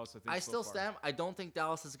about Dallas, I think. I so still far. stand. I don't think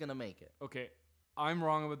Dallas is going to make it. Okay, I'm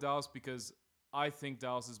wrong about Dallas because I think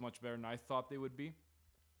Dallas is much better than I thought they would be.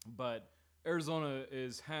 But Arizona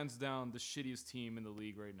is hands down the shittiest team in the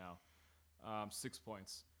league right now. 6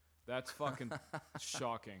 points. That's fucking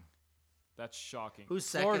shocking. That's shocking. Who's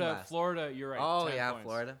Florida, second last? Florida, you're right. Oh 10 yeah, points.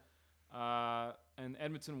 Florida. And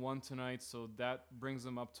Edmonton won tonight, so that brings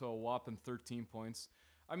them up to a whopping 13 points.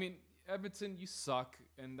 I mean, Edmonton, you suck,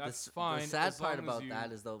 and that's fine. The sad as long part as about you-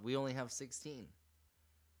 that is though we only have 16.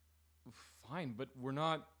 Fine, but we're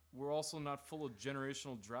not. We're also not full of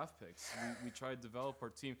generational draft picks. We try to develop our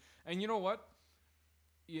team, and you know what?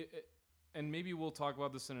 And maybe we'll talk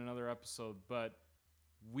about this in another episode, but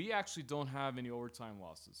we actually don't have any overtime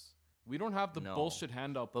losses. We don't have the No. bullshit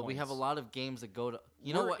handout But points. we have a lot of games that go to.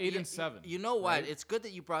 You know We're what? 8-7, You know what? right? It's good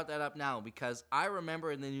that you brought that up now because I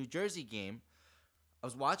remember in the New Jersey game, I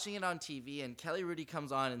was watching it on TV and Kelly Rudy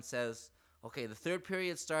comes on and says, "Okay, the third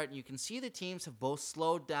period start and you can see the teams have both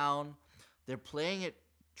slowed down. They're playing it,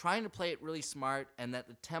 trying to play it really smart, and that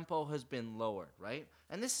the tempo has been lowered, right?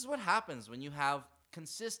 And this is what happens when you have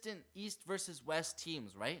consistent East versus West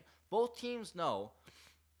teams, right? Both teams know,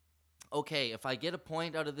 okay, if I get a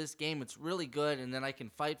point out of this game, it's really good, and then I can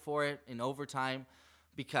fight for it in overtime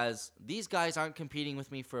because these guys aren't competing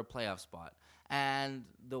with me for a playoff spot. And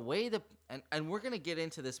the way and we're going to get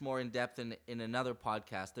into this more in depth in another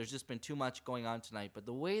podcast. There's just been too much going on tonight. But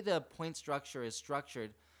the way the point structure is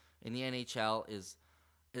structured in the NHL is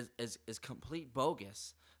complete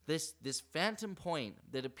bogus. This phantom point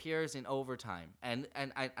that appears in overtime, and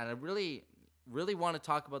I really want to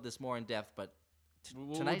talk about this more in depth, but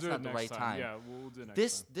tonight's do it not the next right time. Yeah, we'll do it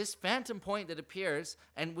next time. This phantom point that appears,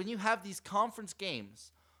 and when you have these conference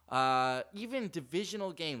games, even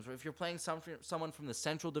divisional games, or if you're playing someone from the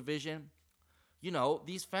Central Division, you know,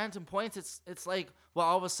 these phantom points, it's like, well,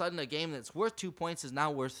 all of a sudden a game that's worth 2 points is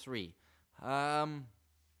now worth 3.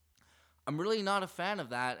 I'm really not a fan of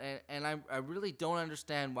that, and I really don't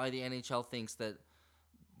understand why the NHL thinks that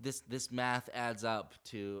this math adds up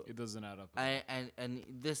to. It doesn't add up. And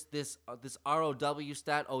this ROW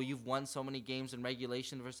stat. Oh, you've won so many games in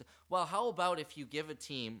regulation versus. Well, how about if you give a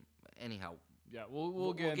team anyhow? Yeah,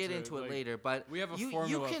 we'll get into it like, later. But we have a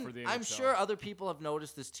formula for the NHL. I'm sure other people have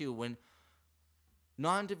noticed this too when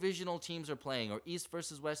non-divisional teams are playing or East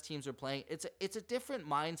versus West teams are playing. It's a different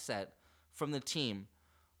mindset from the team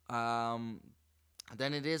than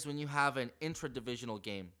it is when you have an intra-divisional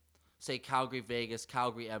game. Say Calgary, Vegas,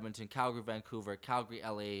 Calgary, Edmonton, Calgary, Vancouver, Calgary,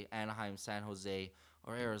 LA, Anaheim, San Jose,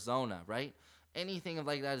 or Arizona, right? Anything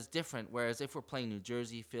like that is different. Whereas if we're playing New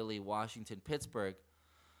Jersey, Philly, Washington, Pittsburgh,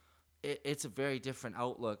 it's a very different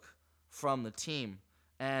outlook from the team.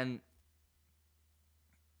 And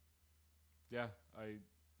yeah,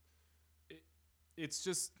 it's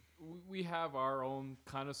just we have our own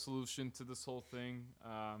kind of solution to this whole thing.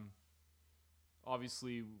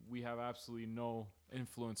 Obviously, we have absolutely no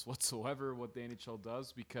influence whatsoever what the NHL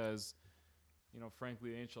does because, you know,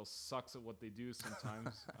 frankly, the NHL sucks at what they do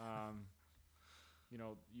sometimes. You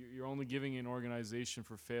know, you're only giving an organization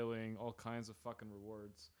for failing all kinds of fucking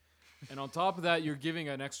rewards. And on top of that, you're giving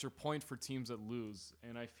an extra point for teams that lose.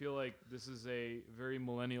 And I feel like this is a very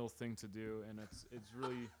millennial thing to do, and it's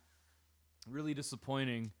really, really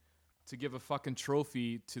disappointing to give a fucking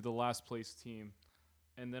trophy to the last place team,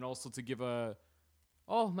 and then also to give a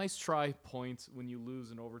nice try point when you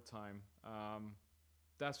lose in overtime.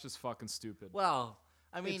 That's just fucking stupid. well,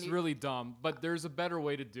 I mean, it's really dumb, but there's a better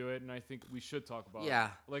way to do it, and I think we should talk about Yeah.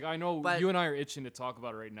 it. Like, I know But- you and I are itching to talk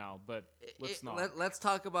about it right now, but let's not. Let's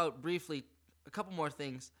talk about briefly a couple more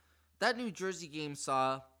things. That New Jersey game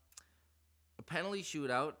saw a penalty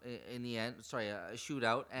shootout in the end. Sorry, a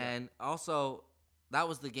shootout, and also that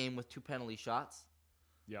was the game with 2 penalty shots.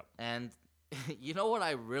 Yep. And you know what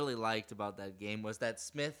I really liked about that game was that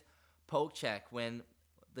Smith poke check when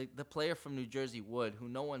the player from New Jersey, Wood, who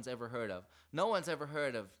no one's ever heard of. No one's ever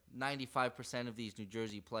heard of 95% of these New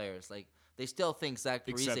Jersey players. Like, they still think Zach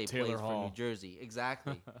Except Parise Taylor plays for Hall. New Jersey.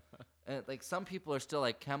 Exactly. And like, some people are still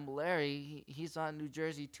like, Camilleri, he's on New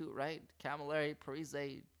Jersey too, right? Camilleri,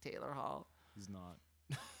 Parise, Taylor Hall. He's not.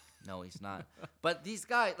 No, he's not. But these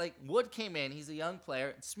guys, like, Wood came in. He's a young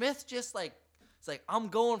player. Smith just, like, it's like, I'm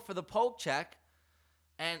going for the poke check.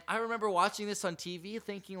 And I remember watching this on TV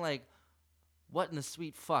thinking, like, what in the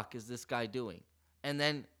sweet fuck is this guy doing? And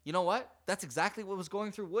then, you know what? That's exactly what was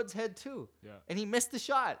going through Wood's head, too. Yeah. And he missed the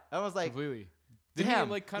shot. I was like, Completely. Didn't damn,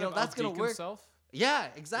 he like kind you of know, that's gonna outdeke work. himself? yeah,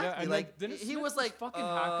 exactly. Yeah, and like, then didn't he Smith was like, just fucking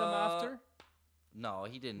hack him after? No,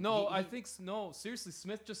 he didn't. No, He- I he- think no. Seriously,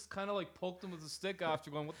 Smith just kind of like poked him with a stick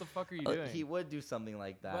after, going, "What the fuck are you uh, doing?" he would do something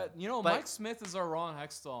like that. But you know, But Mike Smith is our Ron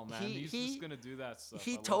Hextall, man. he- He's he- just gonna do that stuff. I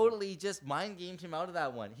He love it. totally just mind gamed him out of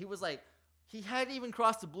that one. He was like, he hadn't even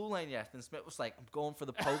crossed the blue line yet, and Smith was like, I'm going for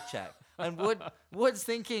the poke check. And Wood's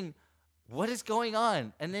thinking, what is going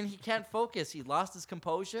on? And then he can't focus. He lost his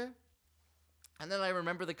composure. And then I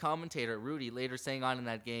remember the commentator, Rudy, later saying on in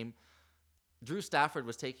that game, Drew Stafford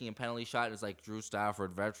was taking a penalty shot. It's like, Drew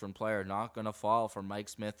Stafford, veteran player, not going to fall for Mike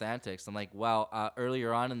Smith antics. I'm like, well,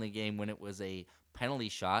 earlier on in the game when it was a penalty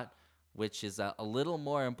shot, which is a little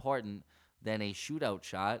more important than a shootout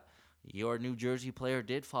shot, your New Jersey player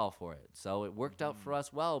did fall for it. So it worked out for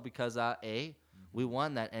us well because, A, we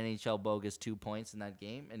won that NHL bogus 2 points in that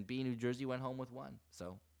game, and B, New Jersey went home with 1.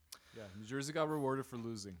 So, Yeah, New Jersey got rewarded for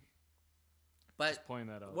losing. but Just pointing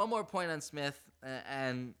that out. one more point on Smith,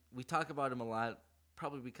 and we talk about him a lot,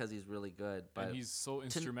 probably because he's really good. But And he's so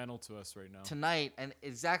instrumental to us right now. tonight, and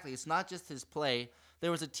exactly, it's not just his play. There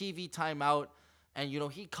was a TV timeout, and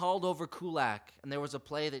he called over Kulak, and there was a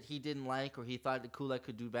play that he didn't like, or he thought that Kulak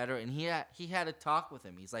could do better, and he had a talk with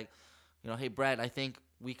him. He's like, hey, Brett, I think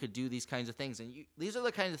we could do these kinds of things, and these are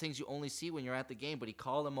the kinds of things you only see when you're at the game. But he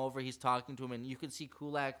called him over, he's talking to him, and you can see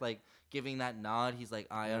Kulak like giving that nod. He's like,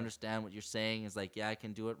 I understand what you're saying. He's like, yeah, I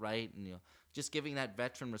can do it right, and just giving that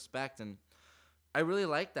veteran respect. And I really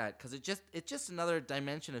like that because it's just another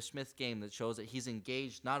dimension of Smith's game that shows that he's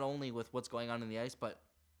engaged not only with what's going on in the ice, but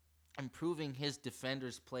improving his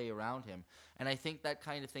defenders' play around him. And I think that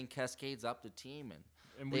kind of thing cascades up the team,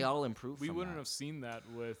 and they all improve. We from wouldn't that. have seen that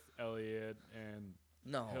with Elliott and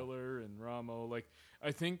No. Hiller and Ramo. Like,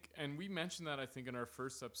 I think, and we mentioned that, I think, in our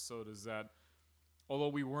first episode, is that although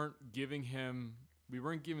we weren't giving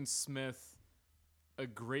Smith a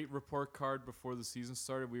great report card before the season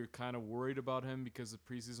started, we were kind of worried about him because the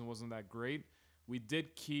preseason wasn't that great. We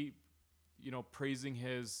did keep, praising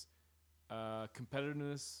his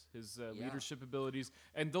competitiveness, his leadership abilities.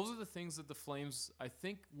 And those are the things that the Flames, I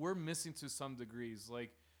think, were missing to some degrees.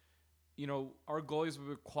 Like, our goalies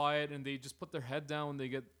were quiet and they just put their head down when they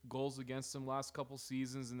get goals against them last couple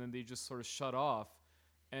seasons, and then they just sort of shut off.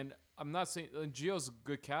 And I'm not saying Gio's a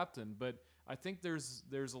good captain, but I think there's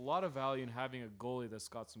a lot of value in having a goalie that's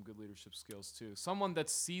got some good leadership skills too. Someone that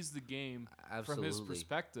sees the game from his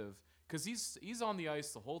perspective, because he's on the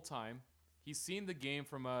ice the whole time. He's seen the game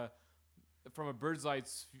from a bird's eye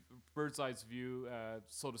view,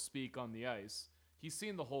 so to speak, on the ice. He's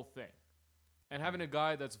seen the whole thing. And having a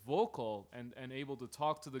guy that's vocal and able to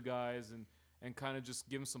talk to the guys and kind of just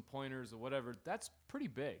give them some pointers or whatever, that's pretty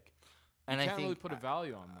big. And you I can't think really put a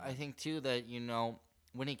value on that. I think too that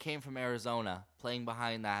when he came from Arizona, playing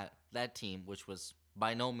behind that team, which was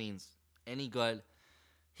by no means any good,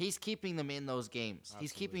 he's keeping them in those games. Absolutely.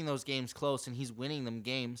 He's keeping those games close, and he's winning them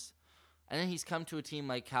games. And then he's come to a team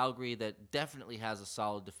like Calgary that definitely has a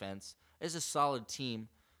solid defense, is a solid team,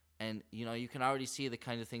 and you can already see the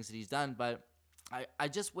kind of things that he's done. But I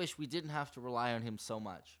just wish we didn't have to rely on him so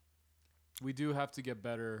much. We do have to get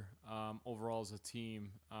better overall as a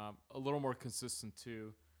team, a little more consistent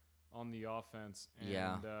too on the offense,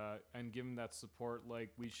 and give him that support. Like,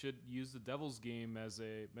 we should use the Devils game as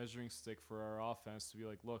a measuring stick for our offense to be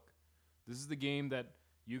like, look, this is the game that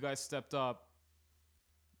you guys stepped up.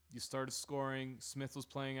 You started scoring. Smith was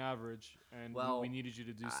playing average, and we needed you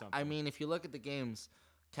to do something. I mean, if you look at the games,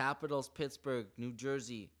 Capitals, Pittsburgh, New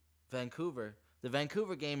Jersey, Vancouver. The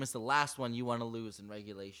Vancouver game is the last one you want to lose in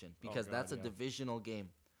regulation because that's a divisional game.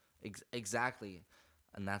 Exactly.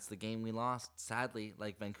 And that's the game we lost, sadly.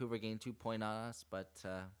 Like, Vancouver gained 2 points on us, but...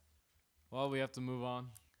 well, we have to move on.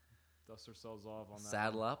 Dust ourselves off on that.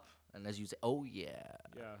 Saddle up, and as you say, oh, yeah.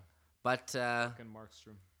 Yeah. But Fucking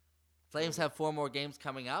Markstrom. Flames have 4 more games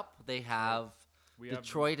coming up. They have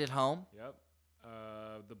Detroit at home. Yep.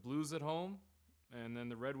 The Blues at home, and then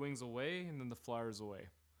the Red Wings away, and then the Flyers away.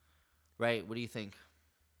 Right. What do you think?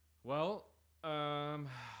 Well, I'm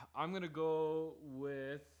going to go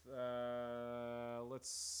with, let's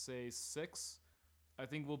say 6. I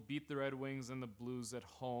think we'll beat the Red Wings and the Blues at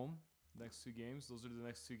home next 2 games. Those are the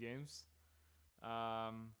next 2 games.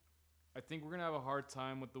 I think we're going to have a hard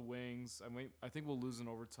time with the Wings. I think we'll lose in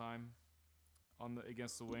overtime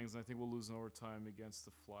against the Wings, and I think we'll lose in overtime against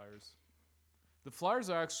the Flyers. The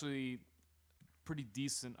Flyers are actually pretty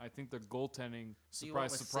decent. I think their goaltending,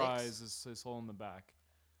 surprise, is holding them back.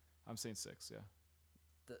 I'm saying 6, yeah.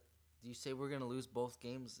 Do you say we're going to lose both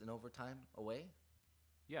games in overtime away?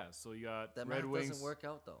 Yeah, so you got that Red Wings. That doesn't work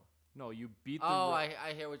out, though. No, you beat the... I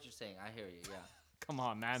hear what you're saying. I hear you, yeah. Come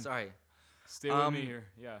on, man. Sorry. Stay with me here.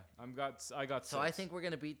 Yeah, I got 6. So I think we're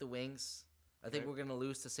going to beat the Wings. I think we're going to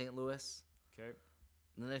lose to St. Louis. Okay.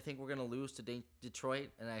 And then I think we're going to lose to Detroit,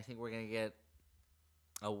 and I think we're going to get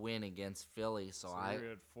a win against Philly. So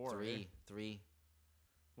we're at 4, 3.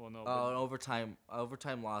 Well, no. Oh, an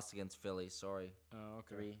overtime loss against Philly. Sorry. Oh,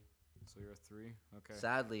 okay. 3. So you're at 3. Okay.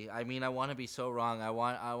 Sadly, I mean, I want to be so wrong. I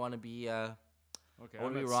want to be. Okay. I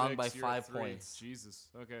want to be wrong by 5 points. Jesus.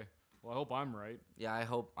 Okay. Well, I hope I'm right. Yeah, I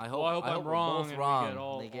hope. I'm wrong. Both and wrong. We get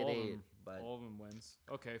all, they get all 8. Of them, but all of them wins.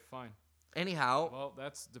 Okay, fine. Anyhow, Well,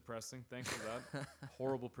 that's depressing. Thanks for that.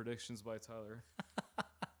 Horrible predictions by Tyler.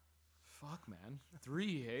 Fuck, man.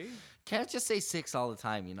 3, hey? can't just say 6 all the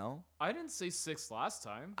time, you know? I didn't say 6 last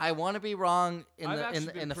time. I want to be wrong in I've the actually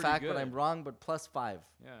been in the pretty fact that good. I'm wrong, but plus 5.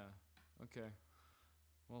 Yeah. Okay.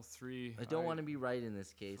 Well, 3. I don't want to be right in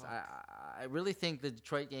this case. I really think the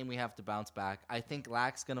Detroit game we have to bounce back. I think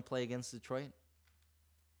Lack's going to play against Detroit,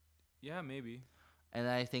 Yeah, maybe. and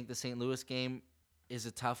I think the St. Louis game is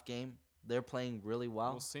a tough game. They're playing really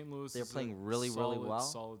well. Well, St. Louis they're is playing a really well.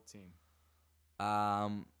 Solid team.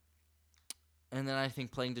 And then I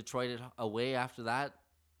think playing Detroit away after that,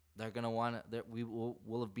 they're gonna want to.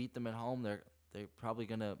 We'll have beat them at home. They're probably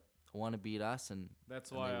gonna want to beat us, and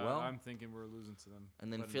That's and why they will. I'm thinking we're losing to them.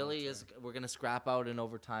 And then but in Philly overtime. we're gonna scrap out in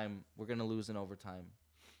overtime. We're gonna lose in overtime,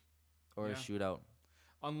 or a Yeah. shootout.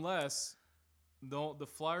 Unless the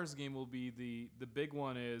Flyers game will be the big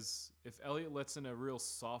one is if Elliott lets in a real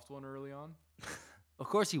soft one early on. Of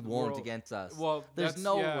course he won't Well- against us. Well, there's that's-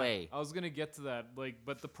 no yeah, way. I was gonna get to that,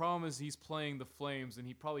 but the problem is he's playing the Flames, and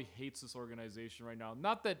he probably hates this organization right now.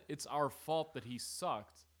 Not that it's our fault that he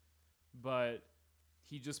sucked, but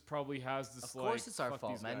he just probably has this. Of course it's our fuck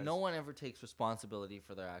fault, these man. guys. No one ever takes responsibility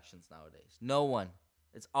for their actions nowadays. No one.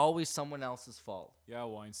 It's always someone else's fault. Yeah,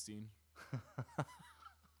 Weinstein.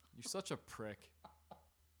 You're such a prick.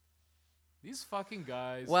 These fucking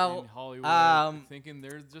guys Well, in Hollywood thinking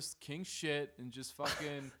they're just king shit and just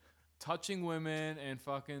fucking touching women and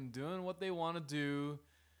fucking doing what they want to do.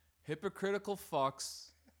 Hypocritical fucks.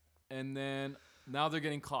 And then now they're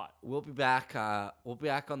getting caught. We'll be back. We'll be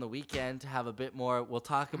back on the weekend to have a bit more. We'll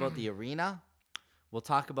talk about the arena. We'll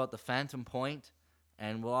talk about the Phantom Point,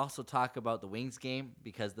 and we'll also talk about the Wings game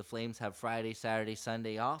because the Flames have Friday, Saturday,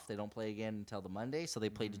 Sunday off. They don't play again until the Monday, so they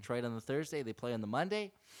play Detroit on the Thursday. They play on the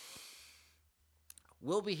Monday.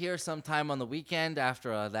 We'll be here sometime on the weekend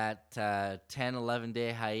after that 10,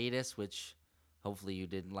 11-day hiatus, which hopefully you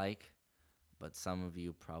didn't like, but some of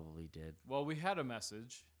you probably did. Well, we had a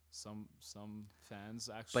message. Some fans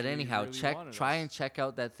actually. But anyhow, really wanted try us. and check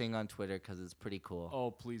out that thing on Twitter because it's pretty cool.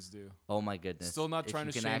 Oh, please do. Oh my goodness! Still not If trying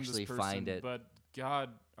you to can shame actually this person, find it. but God,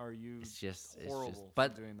 are you It's just horrible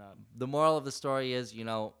But for doing that. the moral of the story is,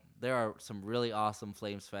 there are some really awesome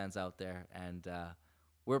Flames fans out there, and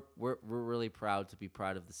we're really proud to be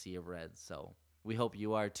proud of the Sea of Red. So we hope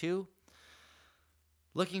you are too.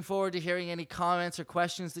 Looking forward to hearing any comments or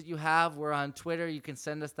questions that you have. We're on Twitter. You can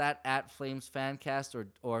send us that at FlamesFancast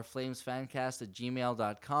or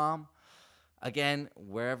FlamesFancast@gmail.com. Again,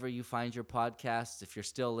 wherever you find your podcasts, if you're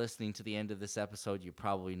still listening to the end of this episode, you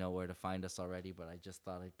probably know where to find us already, but I just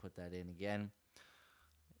thought I'd put that in again.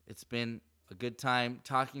 It's been a good time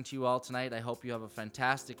talking to you all tonight. I hope you have a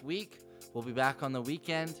fantastic week. We'll be back on the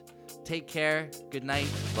weekend. Take care. Good night.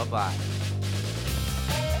 Bye-bye.